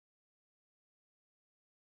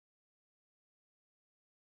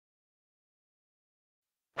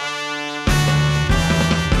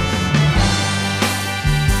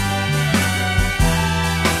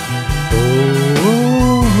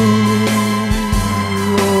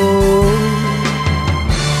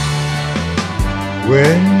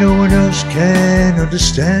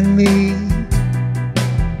understand me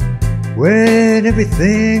when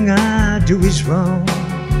everything I do is wrong.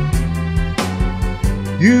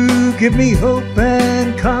 You give me hope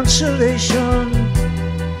and consolation.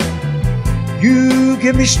 You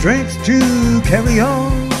give me strength to carry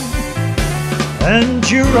on. And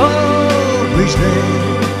you're always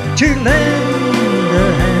there to lend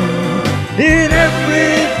a hand in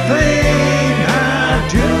everything I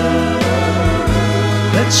do.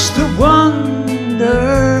 That's the wonder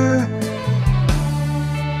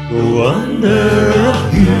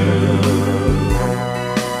of you.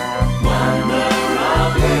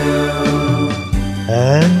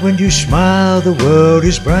 And when you smile, the world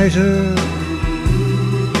is brighter.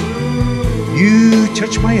 You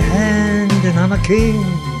touch my hand and I'm a king.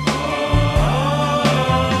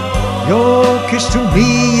 Your kiss to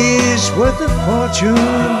me is worth a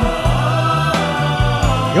fortune.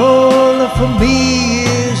 Your love for me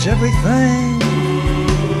is everything.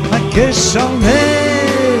 I guess I'll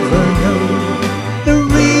never know the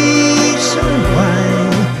reason why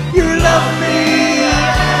you love me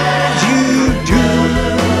as you do.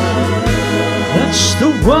 That's the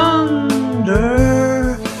wonder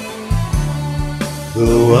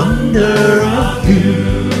of you.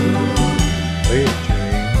 Play it,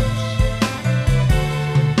 James.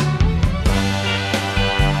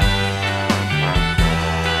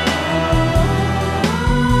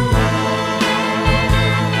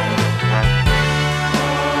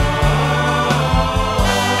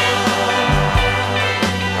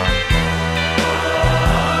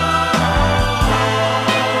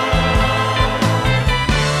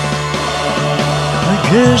 I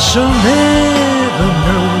guess I'll never